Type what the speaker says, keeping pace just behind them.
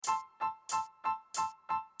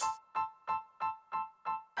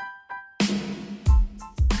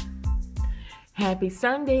Happy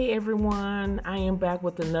Sunday, everyone. I am back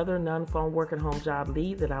with another non-phone work at home job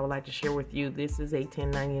lead that I would like to share with you. This is a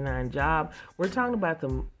 1099 job. We're talking about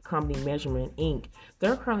the company Measurement Inc.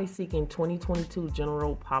 They're currently seeking 2022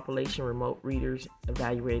 general population remote readers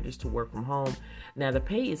evaluators to work from home. Now, the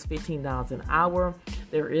pay is $15 an hour.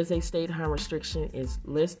 There is a state home restriction is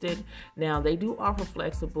listed. Now, they do offer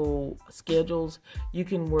flexible schedules. You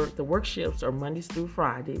can work, the work shifts are Mondays through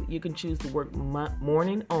Friday. You can choose to work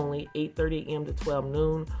morning only, 8:30 a.m. to 12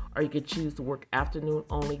 noon, or you could choose to work afternoon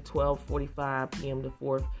only, 12:45 p.m. to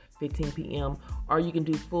 4:15 p.m., or you can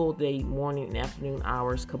do full day morning and afternoon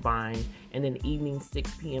hours combined, and then evening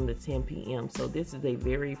 6 p.m. to 10 p.m. So this is a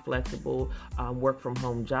very flexible work from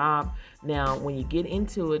home job. Now, when you get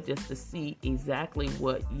into it, just to see exactly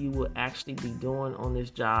what you will actually be doing on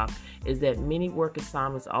this job, is that many work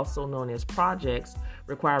assignments, also known as projects,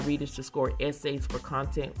 require readers to score essays for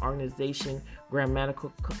content organization,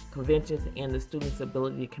 grammatical conventions, and the student's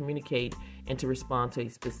ability to communicate and to respond to a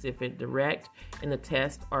specific direct. And the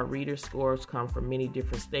test or reader scores come from many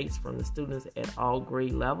different states from the students at all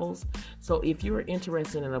grade levels. So if you're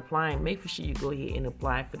interested in applying, make sure you go ahead and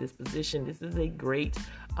apply for this position. This is a great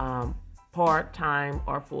part-time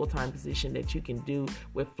or full-time position that you can do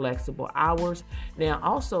with flexible hours. Now,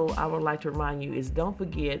 also, I would like to remind you is don't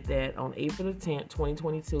forget that on April the 10th,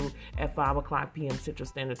 2022 at 5 o'clock p.m. Central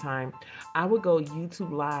Standard Time, I will go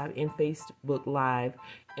YouTube Live and Facebook Live,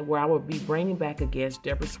 and where I will be bringing back a guest,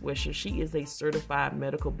 Deborah Swisher. She is a certified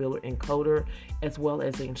medical biller and coder, as well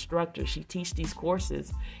as an instructor. She teaches these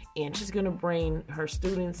courses, and she's going to bring her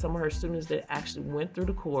students, some of her students that actually went through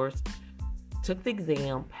the course, took the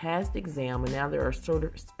exam, passed the exam, and now they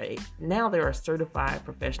are certified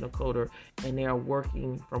professional coder, and they are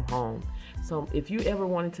working from home. So if you ever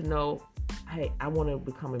wanted to know, hey, I want to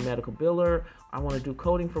become a medical biller, I want to do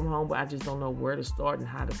coding from home, but I just don't know where to start and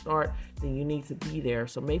how to start, then you need to be there.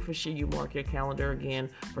 So make sure you mark your calendar again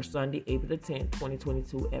for Sunday, April the 10th,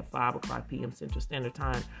 2022 at 5 o'clock p.m. Central Standard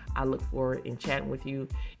Time. I look forward in chatting with you.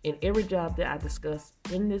 And every job that I discuss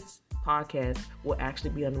in this podcast will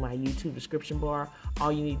actually be under my YouTube description bar.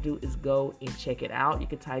 All you need to do is go and check it out. You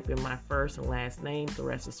can type in my first and last name,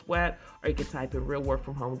 Theresa Sweat, or you can type in Real Work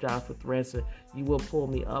From Home Jobs with Theresa. You will pull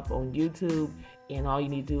me up on YouTube, and all you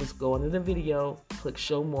need to do is go under the video, click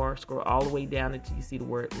show more, scroll all the way down until you see the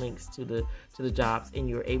word links to the jobs, and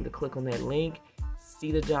you're able to click on that link,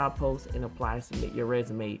 see the job post, and apply, submit your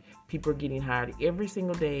resume. People are getting hired every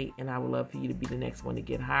single day, and I would love for you to be the next one to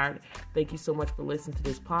get hired. Thank you so much for listening to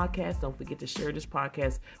this podcast. Don't forget to share this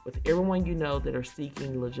podcast with everyone you know that are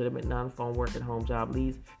seeking legitimate non-phone work at home job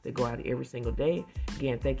leads that go out every single day.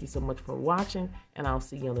 Again, thank you so much for watching, and I'll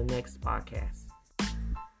see you on the next podcast.